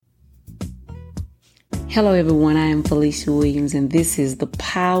Hello, everyone. I am Felicia Williams, and this is the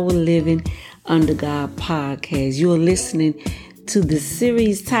Power Living Under God podcast. You're listening to the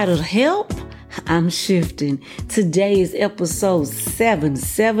series titled Help, I'm Shifting. Today is episode 7.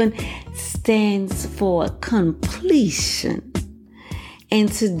 7 stands for completion. And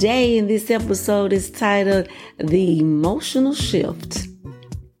today in this episode is titled The Emotional Shift.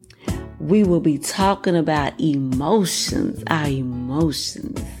 We will be talking about emotions, our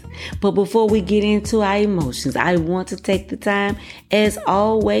emotions. But before we get into our emotions, I want to take the time, as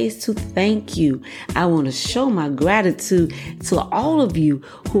always, to thank you. I want to show my gratitude to all of you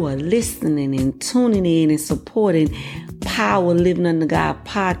who are listening and tuning in and supporting Power Living Under God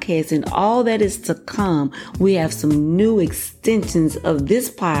podcast and all that is to come. We have some new extensions of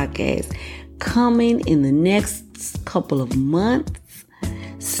this podcast coming in the next couple of months.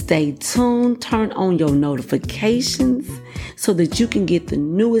 Stay tuned, turn on your notifications so that you can get the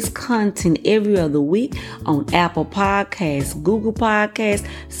newest content every other week on Apple Podcasts, Google Podcasts,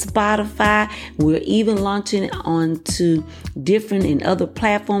 Spotify. We're even launching onto different and other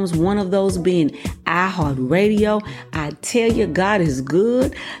platforms, one of those being iHeartRadio. I tell you, God is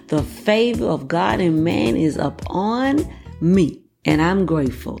good. The favor of God and man is upon me. And I'm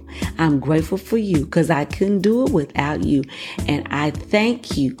grateful. I'm grateful for you because I couldn't do it without you. And I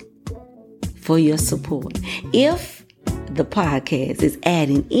thank you for your support. If the podcast is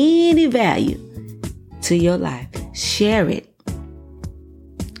adding any value to your life, share it,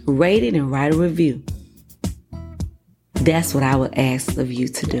 rate it, and write a review. That's what I would ask of you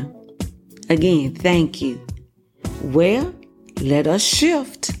to do. Again, thank you. Well, let us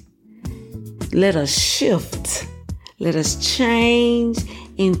shift. Let us shift. Let us change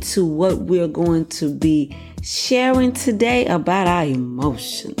into what we're going to be sharing today about our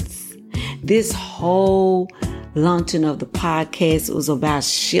emotions. This whole launching of the podcast was about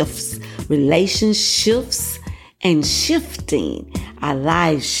shifts, relationships, and shifting. Our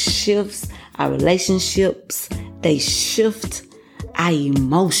lives shifts, our relationships, they shift. Our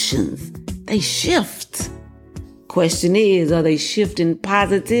emotions, they shift. Question is, are they shifting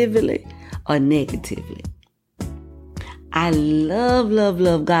positively or negatively? I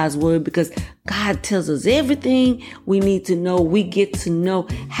love God's word because God tells us everything we need to know. We get to know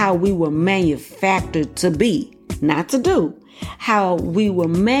how we were manufactured to be, not to do. How we were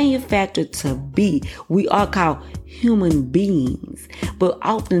manufactured to be. We are called human beings, but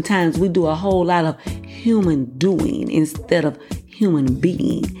oftentimes we do a whole lot of human doing instead of human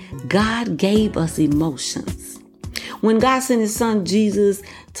being. God gave us emotions. When God sent his son Jesus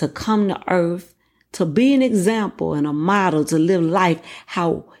to come to earth, to be an example and a model to live life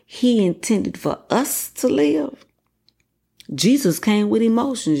how he intended for us to live, Jesus came with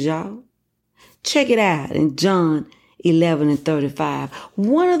emotions, y'all. Check it out in John 11:35.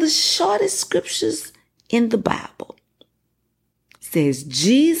 One of the shortest scriptures in the Bible says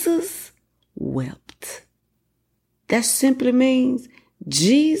Jesus wept. That simply means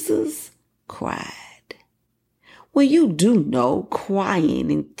Jesus cried. Well, you do know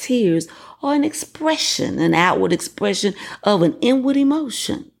crying and tears are an expression, an outward expression of an inward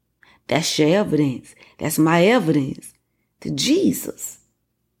emotion. That's your evidence. That's my evidence that Jesus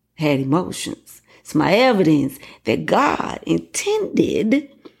had emotions. It's my evidence that God intended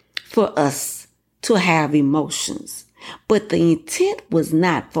for us to have emotions. But the intent was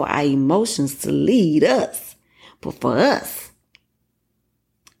not for our emotions to lead us, but for us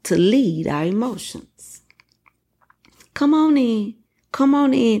to lead our emotions. Come on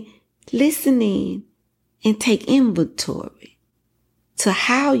in, listen in, and take inventory to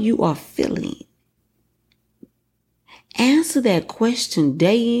how you are feeling. Answer that question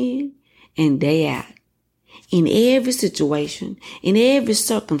day in and day out. In every situation, in every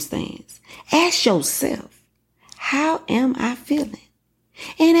circumstance, ask yourself, how am I feeling?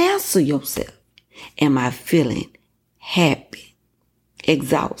 And answer yourself, am I feeling happy,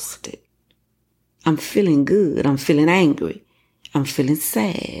 exhausted? I'm feeling good. I'm feeling angry. I'm feeling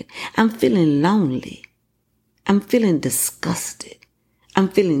sad. I'm feeling lonely. I'm feeling disgusted. I'm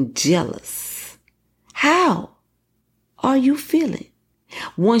feeling jealous. How are you feeling?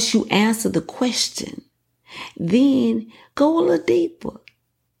 Once you answer the question, then go a little deeper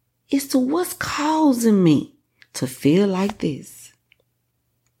as to what's causing me to feel like this.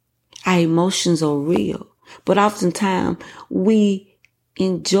 Our emotions are real, but oftentimes we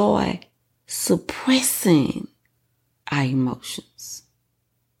enjoy suppressing our emotions.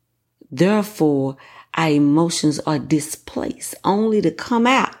 Therefore, our emotions are displaced only to come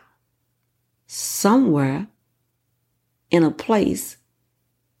out somewhere in a place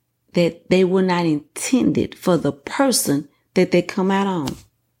that they were not intended for the person that they come out on.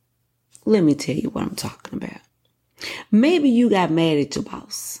 Let me tell you what I'm talking about. Maybe you got mad at your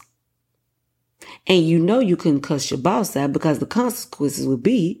boss. And you know you couldn't cuss your boss out because the consequences would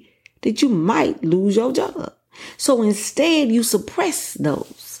be that you might lose your job. So instead, you suppress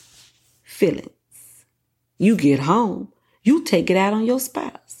those feelings. You get home, you take it out on your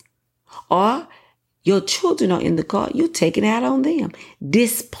spouse. Or your children are in the car, you take it out on them.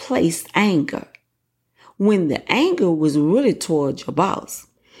 Displaced anger. When the anger was really towards your boss,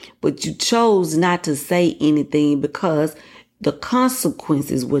 but you chose not to say anything because the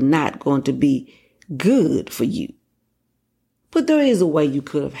consequences were not going to be good for you. But there is a way you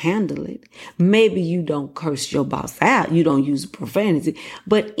could have handled it. Maybe you don't curse your boss out. You don't use profanity,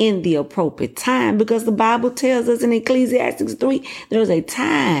 but in the appropriate time, because the Bible tells us in Ecclesiastes 3, there's a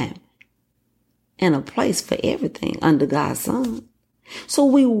time and a place for everything under God's sun. So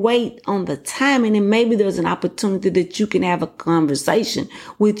we wait on the timing, and maybe there's an opportunity that you can have a conversation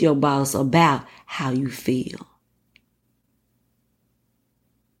with your boss about how you feel.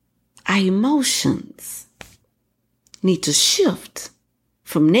 Our emotions need to shift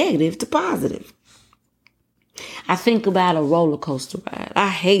from negative to positive. I think about a roller coaster ride. I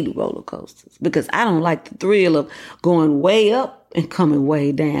hate roller coasters because I don't like the thrill of going way up and coming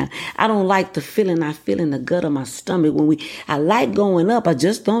way down. I don't like the feeling I feel in the gut of my stomach I like going up. I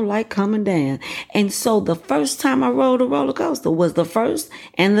just don't like coming down. And so the first time I rode a roller coaster was the first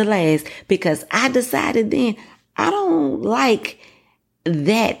and the last, because I decided then I don't like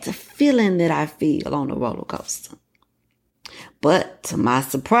that feeling that I feel on a roller coaster. But to my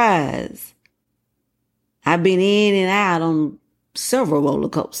surprise, I've been in and out on several roller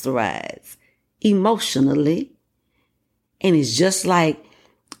coaster rides emotionally. And it's just like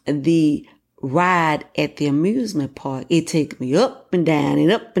the ride at the amusement park. It takes me up and down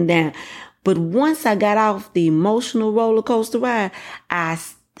and up and down. But once I got off the emotional roller coaster ride, I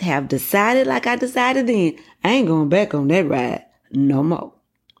have decided, like I decided then, I ain't going back on that ride no more.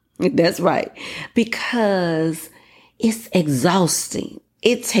 That's right. Because it's exhausting.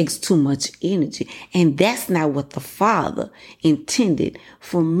 It takes too much energy. And that's not what the Father intended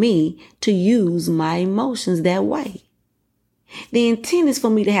for me to use my emotions that way. The intent is for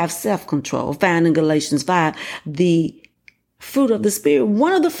me to have self-control. Found in Galatians 5, the fruit of the Spirit.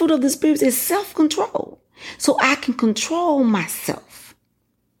 One of the fruit of the Spirit is self-control. So I can control myself.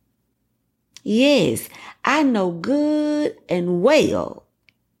 Yes, I know good and well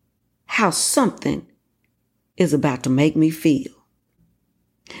how something is about to make me feel.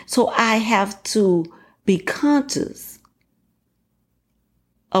 So I have to be conscious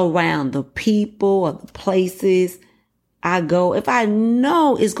around the people or the places I go. If I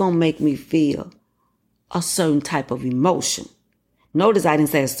know it's going to make me feel a certain type of emotion. Notice I didn't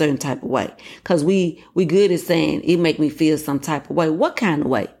say a certain type of way, because we good at saying it make me feel some type of way. What kind of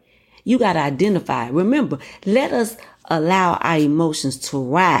way? You got to identify. Remember, let us allow our emotions to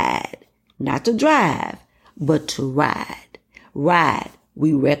ride, not to drive, but to ride. Ride.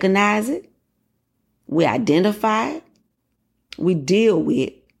 We recognize it. We identify it. We deal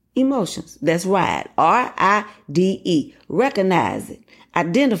with emotions. That's ride. R-I-D-E. Recognize it.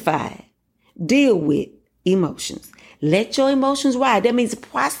 Identify it. Deal with emotions. Let your emotions ride. That means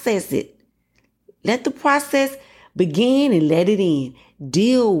process it. Let the process begin and let it end.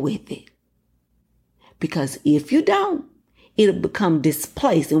 Deal with it. Because if you don't, it'll become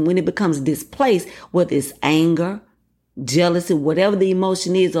displaced. And when it becomes displaced, whether it's anger, jealousy, whatever the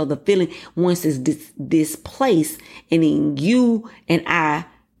emotion is or the feeling, once it's displaced, and then you and I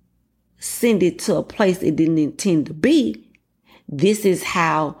send it to a place it didn't intend to be, this is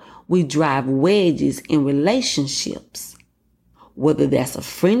how we drive wedges in relationships. Whether that's a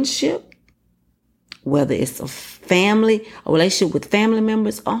friendship, whether it's a family, a relationship with family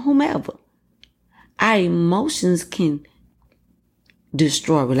members or whomever. Our emotions can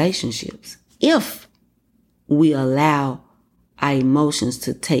destroy relationships if we allow our emotions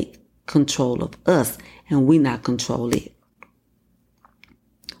to take control of us and we not control it.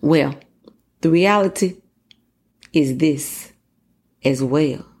 Well, the reality is this as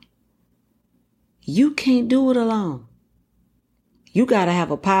well. You can't do it alone. You got to have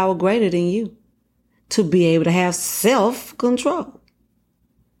a power greater than you to be able to have self-control.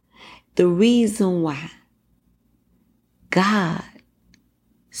 The reason why God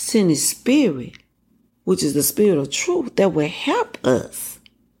sent His Spirit, which is the Spirit of truth, that will help us,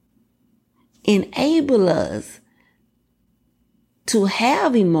 enable us to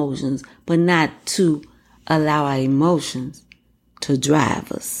have emotions, but not to allow our emotions to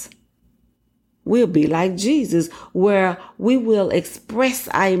drive us. We'll be like Jesus, where we will express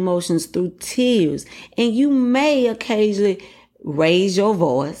our emotions through tears. And you may occasionally raise your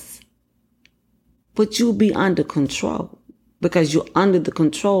voice. but you'll be under control because you're under the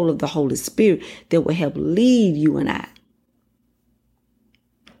control of the Holy Spirit that will help lead you and I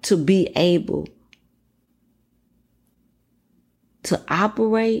to be able to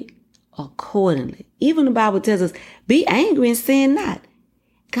operate accordingly. Even the Bible tells us, be angry and sin not.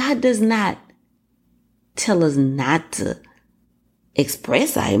 God does not tell us not to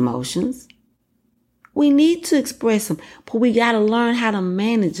express our emotions. We need to express them, but we got to learn how to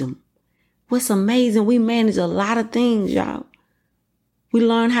manage them. What's amazing, we manage a lot of things, y'all. We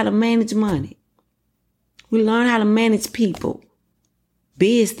learn how to manage money. We learn how to manage people,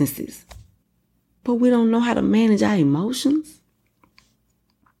 businesses, but we don't know how to manage our emotions.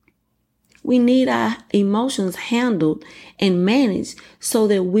 We need our emotions handled and managed so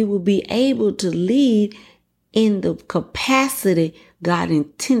that we will be able to lead in the capacity God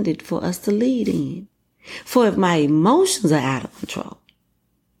intended for us to lead in. For if my emotions are out of control,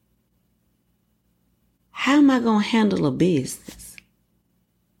 how am I going to handle a business?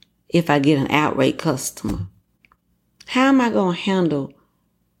 If I get an outright customer, how am I going to handle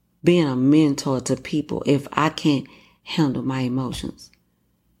being a mentor to people if I can't handle my emotions?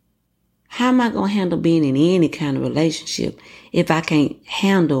 How am I going to handle being in any kind of relationship if I can't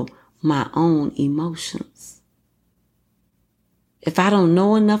handle my own emotions? If I don't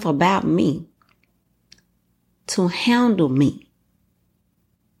know enough about me to handle me,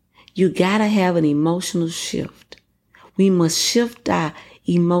 you got to have an emotional shift. We must shift our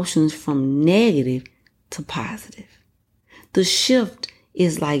emotions from negative to positive. The shift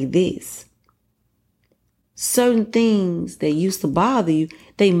is like this. Certain things that used to bother you,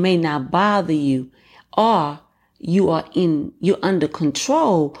 they may not bother you, or you're under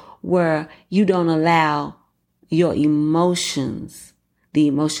control where you don't allow your emotions, the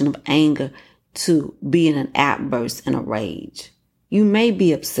emotion of anger, to be in an outburst and a rage. You may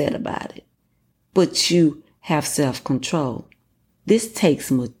be upset about it, but you have self-control. This takes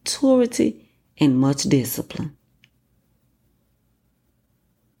maturity and much discipline.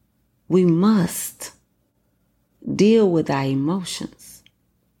 We must deal with our emotions,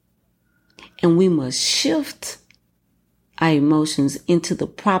 and we must shift our emotions into the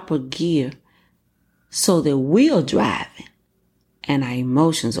proper gear so that we are driving and our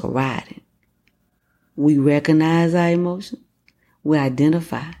emotions are riding. We recognize our emotions, we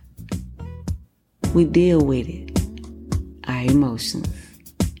identify, we deal with it, our emotions.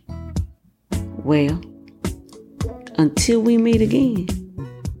 Well, until we meet again,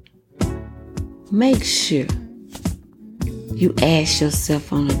 make sure you ask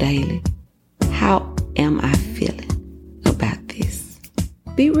yourself on a daily, how am I feeling about this?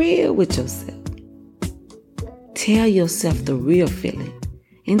 Be real with yourself. Tell yourself the real feeling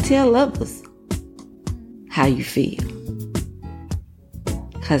and tell others how you feel.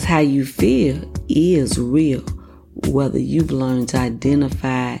 Because how you feel is real, whether you've learned to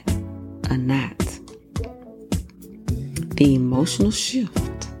identify it or not. The emotional shift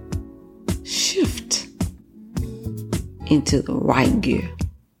into the right gear.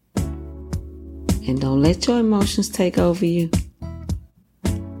 And don't let your emotions take over you.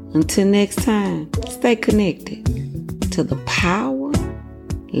 Until next time, stay connected to the power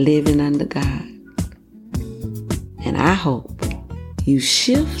living under God. And I hope you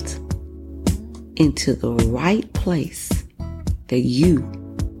shift into the right place that you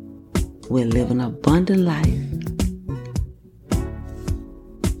will live an abundant life